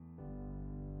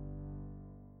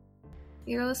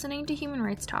You're listening to Human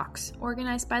Rights Talks,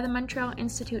 organized by the Montreal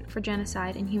Institute for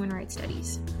Genocide and Human Rights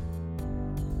Studies.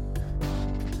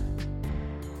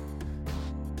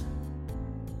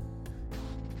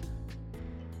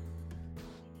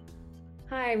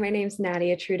 Hi, my name is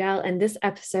Nadia Trudell, and this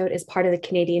episode is part of the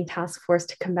Canadian Task Force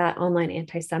to Combat Online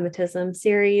Anti-Semitism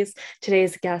series.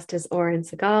 Today's guest is Oren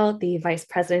Segal, the Vice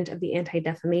President of the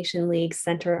Anti-Defamation League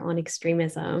Center on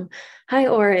Extremism. Hi,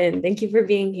 Oren. Thank you for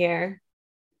being here.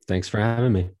 Thanks for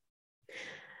having me.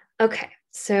 Okay,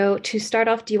 so to start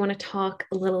off, do you want to talk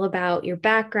a little about your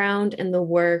background and the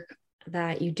work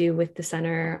that you do with the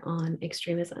Center on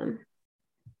Extremism?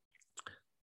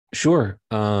 Sure.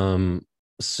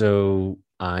 So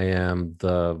I am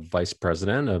the vice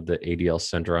president of the ADL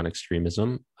Center on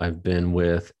Extremism. I've been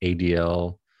with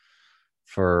ADL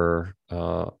for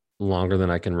longer than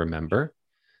I can remember.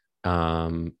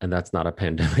 And that's not a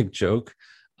pandemic joke.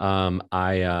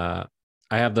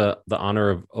 I have the honor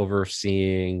of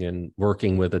overseeing and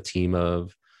working with a team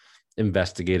of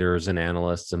investigators and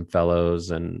analysts and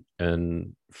fellows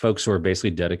and folks who are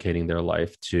basically dedicating their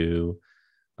life to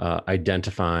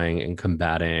identifying and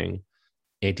combating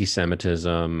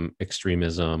anti-Semitism,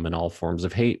 extremism, and all forms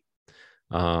of hate.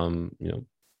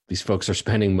 These folks are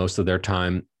spending most of their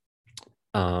time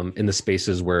in the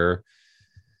spaces where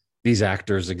these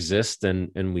actors exist,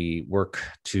 and we work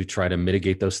to try to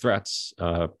mitigate those threats,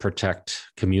 protect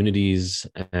communities,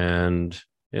 and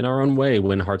in our own way,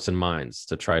 win hearts and minds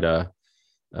to try to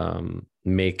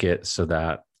make it so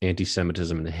that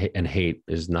anti-Semitism and hate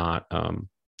is not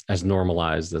as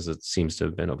normalized as it seems to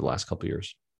have been over the last couple of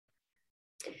years.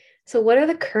 So what are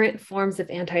the current forms of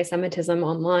anti-Semitism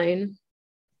online?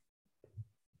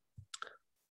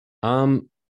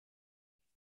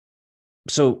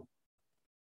 So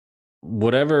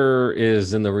whatever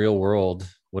is in the real world,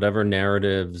 whatever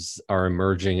narratives are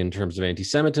emerging in terms of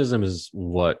anti-Semitism is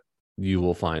what you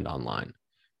will find online,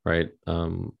 right?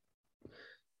 And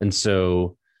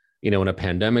so, when a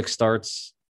pandemic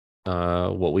starts,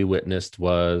 what we witnessed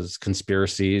was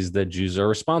conspiracies that Jews are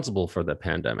responsible for the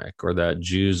pandemic, or that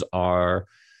Jews are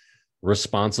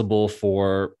responsible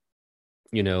for,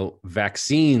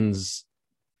 vaccines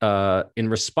in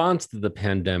response to the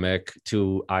pandemic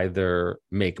to either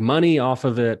make money off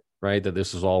of it, right? That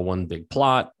this is all one big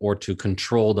plot, or to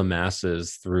control the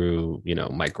masses through,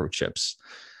 microchips.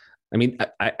 I mean,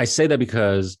 I say that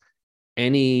because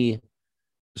any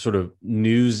sort of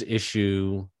news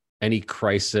issue, any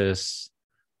crisis,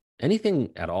 anything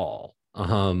at all,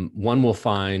 one will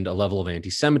find a level of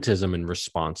anti-Semitism in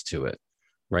response to it,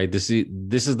 right? This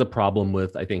is the problem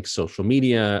with, I think, social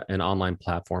media and online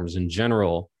platforms in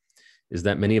general, is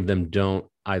that many of them don't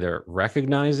either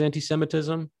recognize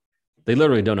anti-Semitism, they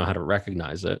literally don't know how to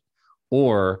recognize it,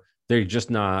 or they're just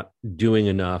not doing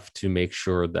enough to make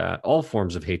sure that all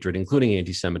forms of hatred, including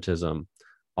anti-Semitism,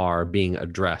 are being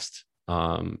addressed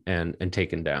and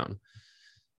taken down.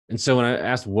 And so when I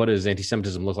asked, what does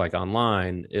anti-Semitism look like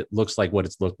online? It looks like what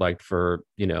it's looked like for,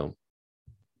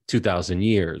 2,000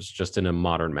 years, just in a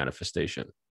modern manifestation.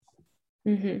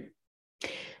 Mm-hmm.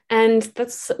 And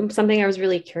that's something I was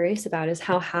really curious about, is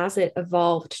how has it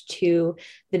evolved to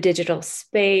the digital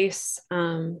space?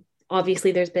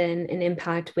 Obviously, there's been an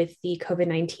impact with the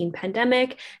COVID-19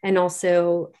 pandemic, and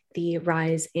also the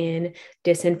rise in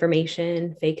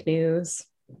disinformation, fake news.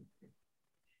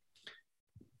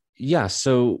 Yeah.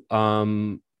 So,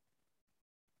 I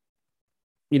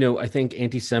think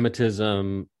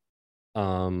anti-Semitism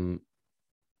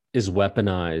is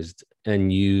weaponized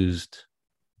and used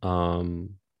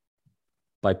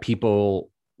by people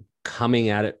coming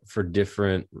at it for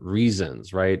different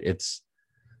reasons, right? It's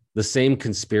the same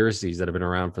conspiracies that have been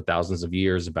around for thousands of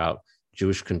years about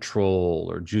Jewish control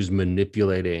or Jews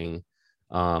manipulating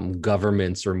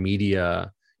governments or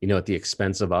media, at the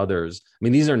expense of others. I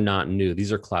mean, these are not new.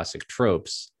 These are classic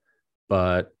tropes,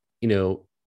 but,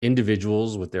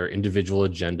 individuals with their individual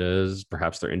agendas,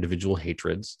 perhaps their individual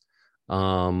hatreds,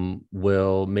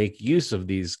 will make use of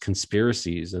these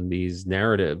conspiracies and these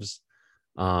narratives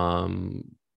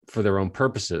for their own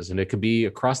purposes. And it could be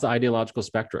across the ideological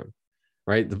spectrum,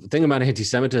 right? The thing about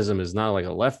anti-Semitism is not like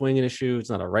a left-wing issue. It's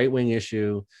not a right-wing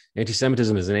issue.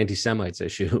 Anti-Semitism is an anti-Semites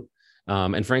issue.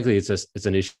 And frankly, it's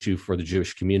an issue for the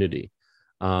Jewish community.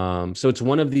 So it's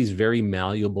one of these very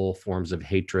malleable forms of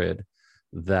hatred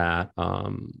that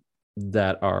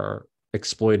are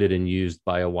exploited and used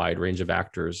by a wide range of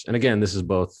actors. And again, this is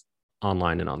both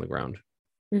online and on the ground.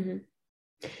 Mm-hmm.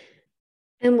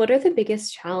 And what are the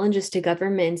biggest challenges to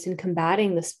governments in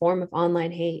combating this form of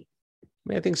online hate?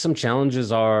 I think some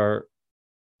challenges are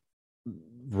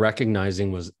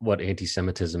recognizing what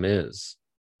anti-Semitism is,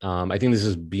 I think this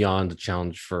is beyond a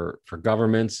challenge for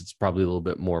governments. It's probably a little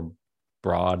bit more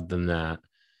broad than that.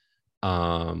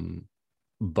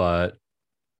 But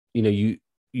you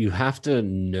have to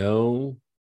know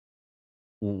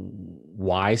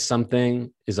why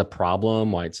something is a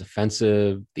problem, why it's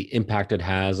offensive, the impact it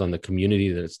has on the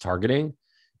community that it's targeting,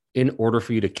 in order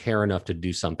for you to care enough to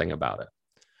do something about it,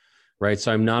 right?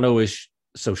 So I'm not always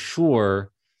so sure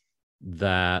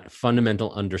that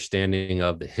fundamental understanding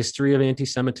of the history of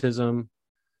anti-Semitism,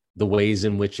 the ways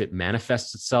in which it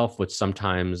manifests itself, which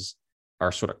sometimes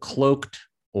are sort of cloaked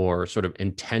or sort of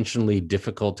intentionally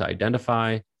difficult to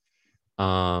identify,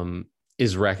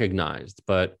 is recognized.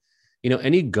 But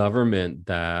any government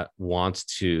that wants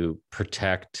to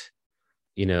protect,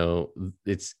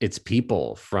 its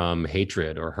people from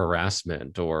hatred or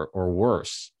harassment or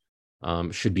worse,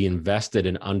 should be invested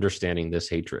in understanding this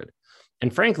hatred.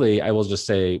 And frankly, I will just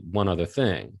say one other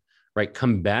thing, right?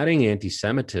 Combating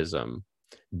anti-Semitism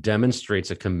demonstrates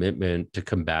a commitment to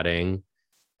combating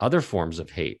other forms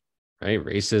of hate, right?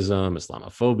 Racism,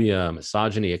 Islamophobia,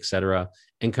 misogyny, et cetera.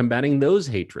 And combating those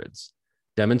hatreds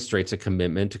demonstrates a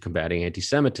commitment to combating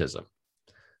anti-Semitism.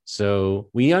 So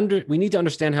we need to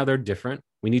understand how they're different.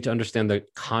 We need to understand the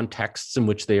contexts in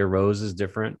which they arose is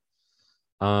different.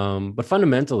 But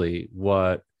fundamentally,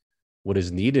 what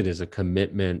is needed is a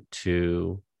commitment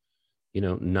to,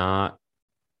 not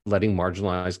letting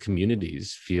marginalized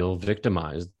communities feel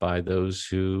victimized by those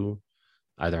who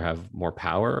either have more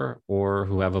power or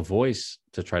who have a voice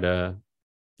to try to,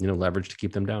 leverage to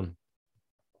keep them down.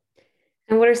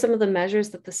 And what are some of the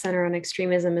measures that the Center on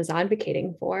Extremism is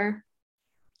advocating for?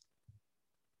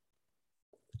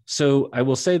 So I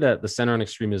will say that the Center on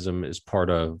Extremism is part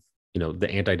of,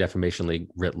 the Anti-Defamation League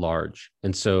writ large.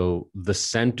 And so the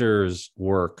center's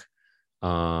work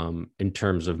in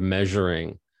terms of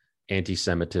measuring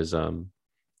anti-Semitism,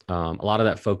 a lot of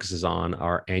that focuses on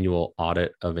our annual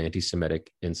audit of anti-Semitic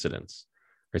incidents.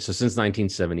 Right? So since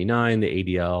 1979, the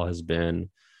ADL has been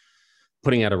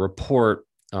putting out a report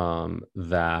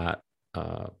that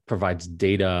provides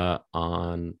data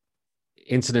on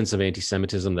incidents of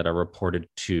anti-Semitism that are reported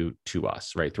to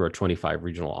us, right, through our 25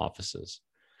 regional offices.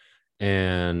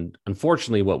 And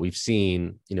unfortunately, what we've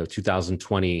seen,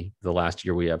 2020, the last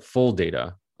year we have full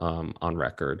data on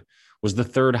record, was the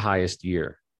third highest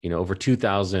year, over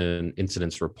 2,000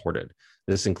 incidents reported.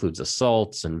 This includes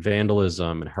assaults and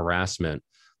vandalism and harassment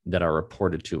that are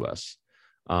reported to us.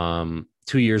 2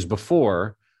 years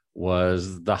before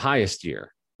was the highest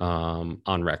year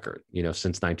on record,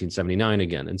 since 1979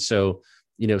 again. And so,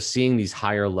 seeing these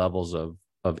higher levels of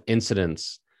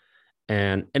incidents,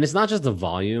 and it's not just the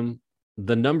volume,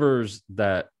 the numbers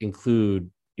that include,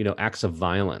 acts of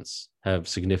violence have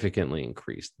significantly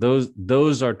increased.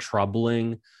 Those are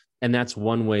troubling. And that's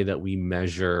one way that we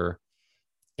measure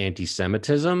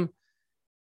anti-Semitism,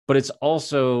 but it's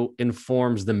also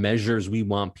informs the measures we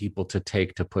want people to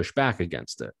take to push back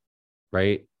against it,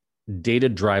 right? Data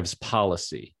drives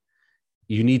policy.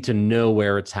 You need to know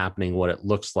where it's happening, what it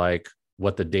looks like,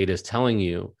 what the data is telling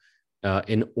you,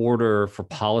 in order for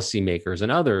policymakers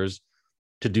and others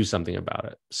to do something about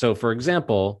it. So, for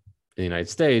example, in the United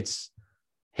States,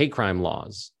 hate crime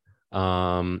laws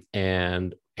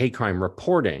and hate crime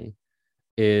reporting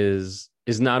is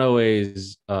not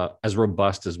always as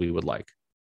robust as we would like,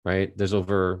 right? There's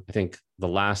over, I think, the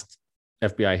last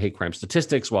FBI hate crime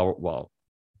statistics, while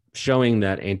showing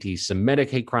that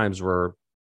anti-Semitic hate crimes were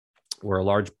a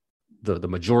large, the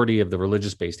majority of the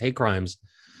religious-based hate crimes,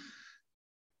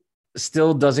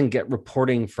 still doesn't get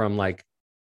reporting from like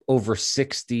over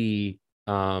 60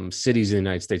 cities in the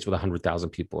United States with 100,000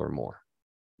 people or more,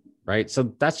 right?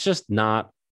 So that's just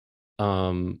not,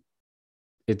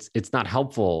 it's not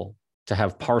helpful to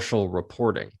have partial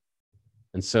reporting.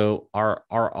 And so our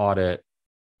audit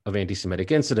of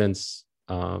anti-Semitic incidents,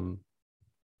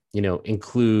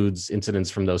 includes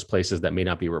incidents from those places that may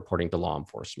not be reporting to law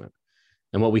enforcement.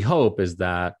 And what we hope is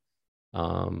that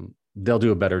they'll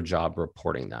do a better job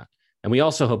reporting that. And we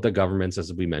also hope that governments,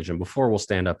 as we mentioned before, will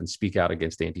stand up and speak out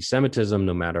against anti-Semitism,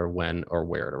 no matter when or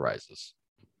where it arises.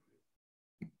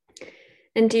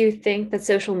 And do you think that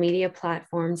social media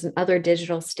platforms and other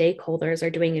digital stakeholders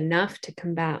are doing enough to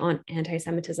combat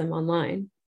anti-Semitism online?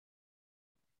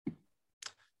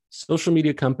 Social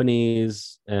media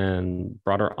companies and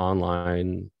broader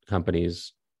online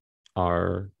companies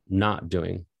are not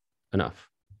doing enough.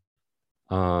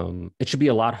 It should be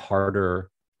a lot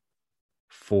harder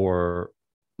for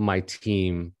my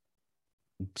team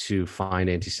to find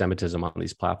anti-Semitism on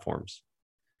these platforms.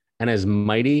 And as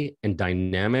mighty and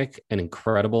dynamic and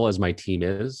incredible as my team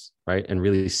is, right, and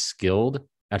really skilled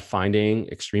at finding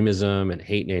extremism and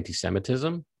hate and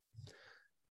anti-Semitism,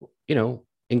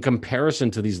 in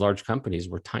comparison to these large companies,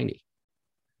 we're tiny.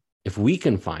 If we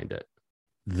can find it,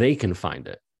 they can find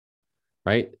it,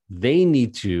 right? They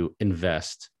need to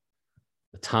invest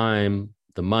the time,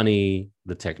 the money,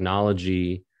 the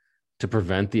technology to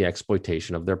prevent the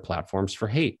exploitation of their platforms for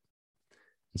hate.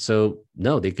 And so,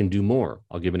 no, they can do more.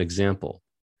 I'll give an example.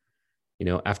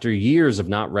 After years of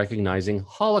not recognizing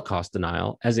Holocaust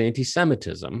denial as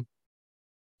anti-Semitism,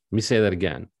 let me say that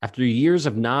again. After years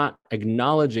of not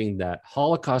acknowledging that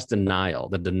Holocaust denial,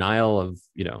 the denial of,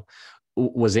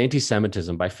 was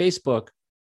anti-Semitism by Facebook,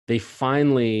 they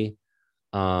finally,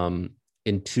 in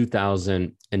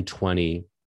 2020,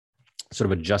 sort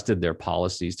of adjusted their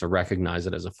policies to recognize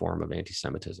it as a form of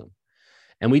anti-Semitism.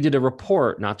 And we did a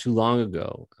report not too long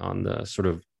ago on the sort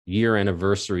of year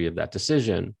anniversary of that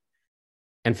decision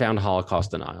and found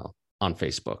Holocaust denial on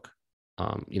Facebook.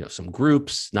 Some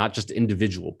groups, not just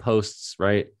individual posts,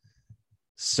 right?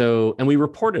 So, and we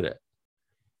reported it.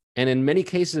 And in many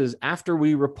cases, after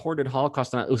we reported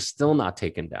Holocaust denial, it was still not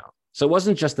taken down. So it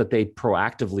wasn't just that they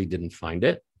proactively didn't find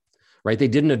it, right? They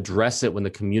didn't address it when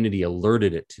the community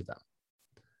alerted it to them.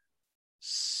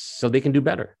 So they can do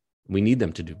better. We need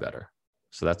them to do better.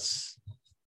 So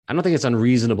I don't think it's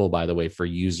unreasonable, by the way, for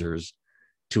users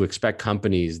to expect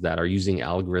companies that are using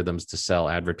algorithms to sell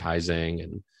advertising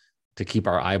and to keep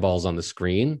our eyeballs on the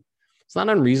screen. It's not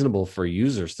unreasonable for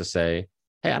users to say,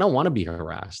 hey, I don't want to be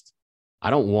harassed. I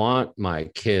don't want my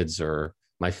kids or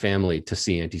my family to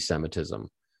see anti-Semitism.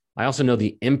 I also know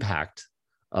the impact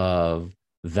of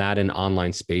that in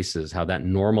online spaces, how that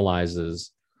normalizes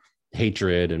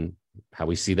hatred and how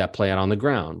we see that play out on the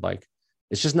ground. Like,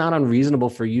 it's just not unreasonable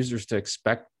for users to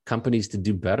expect companies to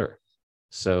do better.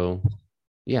 So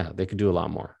yeah, they could do a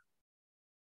lot more.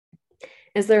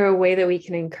 Is there a way that we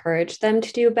can encourage them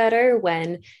to do better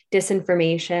when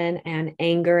disinformation and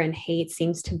anger and hate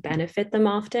seems to benefit them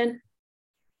often?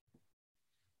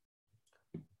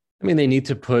 I mean, they need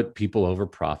to put people over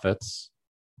profits.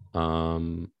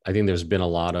 I think there's been a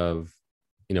lot of,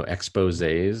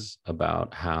 exposés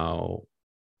about how,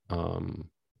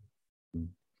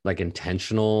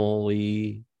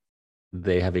 intentionally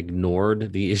they have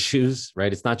ignored the issues,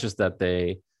 right? It's not just that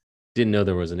they didn't know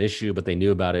there was an issue, but they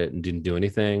knew about it and didn't do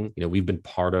anything. We've been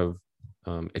part of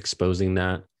exposing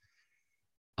that.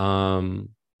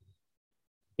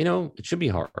 It should be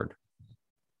hard.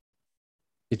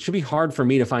 It should be hard for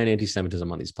me to find anti-Semitism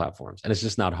on these platforms. And it's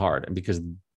just not hard, and because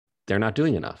they're not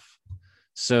doing enough.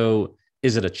 So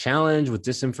is it a challenge with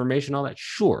disinformation, all that?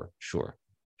 Sure.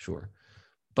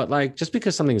 But just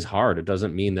because something is hard, it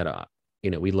doesn't mean that,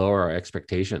 we lower our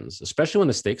expectations, especially when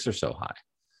the stakes are so high.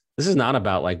 This is not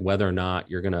about whether or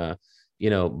not you're going to,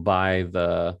 buy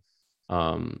the,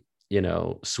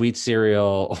 sweet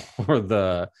cereal or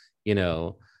the,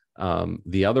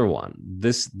 the other one.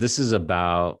 This is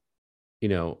about,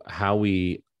 how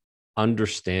we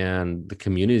understand the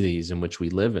communities in which we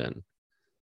live in.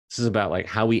 This is about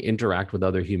how we interact with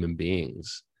other human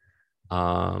beings.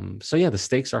 So yeah, the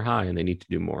stakes are high and they need to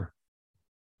do more.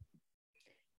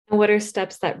 And what are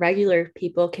steps that regular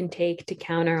people can take to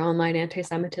counter online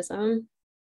anti-Semitism?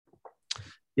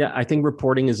 Yeah, I think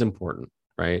reporting is important,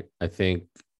 right? I think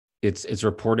it's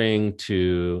reporting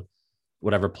to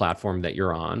whatever platform that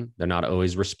you're on. They're not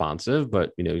always responsive,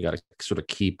 but you got to sort of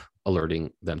keep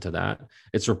alerting them to that.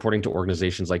 It's reporting to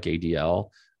organizations like ADL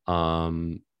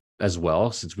as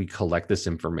well, since we collect this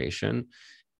information.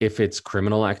 If it's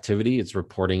criminal activity, it's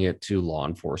reporting it to law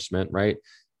enforcement, right?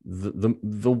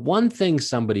 The one thing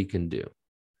somebody can do,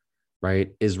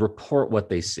 right, is report what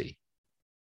they see,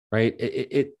 right?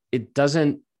 It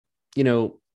doesn't,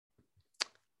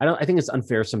 I think it's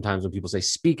unfair sometimes when people say,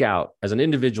 speak out. As an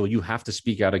individual, you have to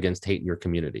speak out against hate in your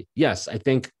community. Yes, I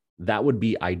think that would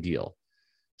be ideal.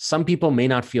 Some people may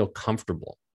not feel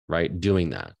comfortable, right,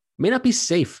 doing that. It may not be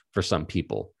safe for some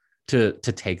people to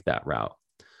take that route.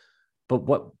 But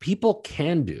what people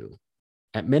can do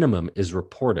at minimum is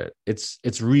report it.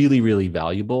 It's really, really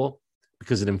valuable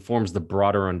because it informs the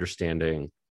broader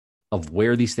understanding of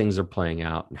where these things are playing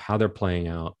out and how they're playing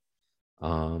out.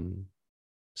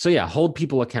 So yeah, hold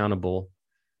people accountable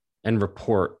and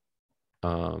report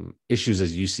issues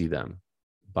as you see them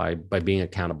by being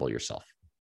accountable yourself.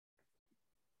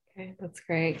 Okay, that's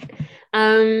great.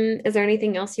 Is there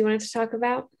anything else you wanted to talk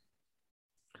about?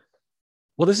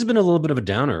 Well, this has been a little bit of a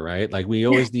downer, right? We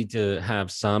always need to have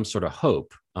some sort of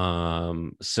hope.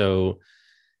 So,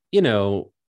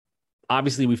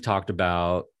 obviously we've talked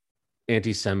about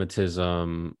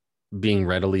anti-Semitism being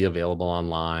readily available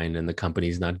online and the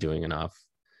company's not doing enough.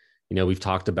 We've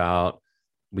talked about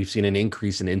we've seen an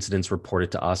increase in incidents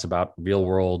reported to us about real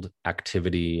world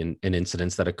activity and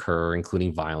incidents that occur,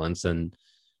 including violence. And,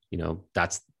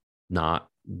 that's not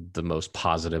the most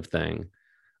positive thing.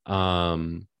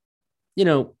 I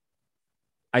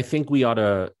think we ought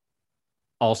to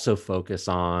also focus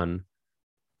on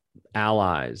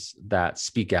allies that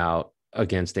speak out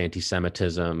against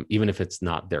anti-Semitism, even if it's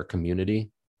not their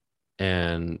community,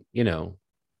 and,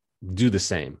 do the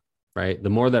same, right? The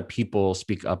more that people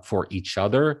speak up for each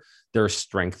other, there's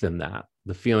strength in that.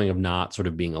 The feeling of not sort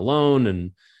of being alone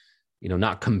and,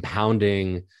 not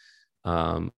compounding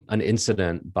an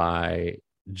incident by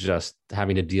just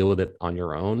having to deal with it on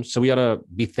your own. So we ought to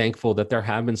be thankful that there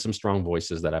have been some strong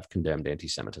voices that have condemned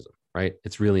anti-Semitism, right?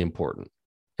 It's really important.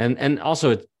 And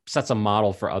also it sets a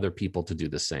model for other people to do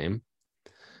the same.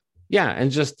 Yeah.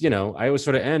 And just, I always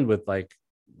sort of end with like,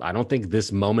 I don't think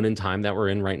this moment in time that we're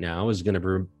in right now is going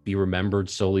to be remembered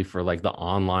solely for like the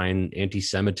online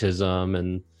anti-Semitism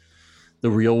and the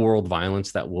real world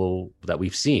violence that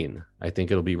we've seen. I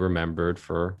think it'll be remembered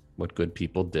for what good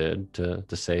people did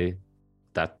to say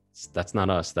that's not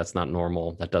us, that's not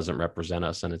normal, that doesn't represent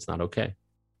us, and it's not okay.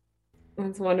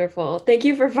 That's wonderful. Thank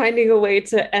you for finding a way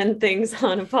to end things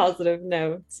on a positive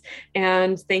note.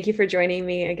 And thank you for joining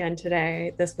me again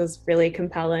today. This was really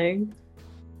compelling.